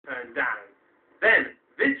Then,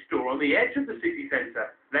 this store on the edge of the city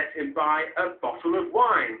centre let him buy a bottle of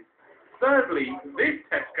wine. Thirdly, this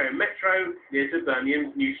Tesco Metro near to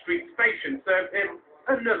Birmingham's New Street Station served him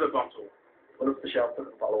another bottle. I looked at the shelf,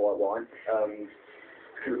 took a bottle of white wine.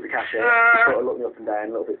 Because the cashier just sort of looked me up and down,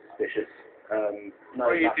 a little bit suspicious.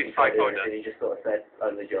 No, he just sort of said,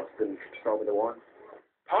 only just, and started with the wine.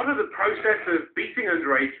 Part of the process of beating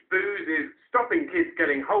underage booze is stopping kids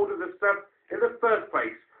getting hold of the stuff in the first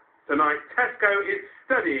place. Tonight, Tesco is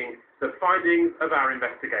studying the findings of our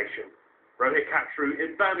investigation. Rohit Katru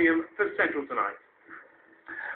in Birmingham for Central Tonight.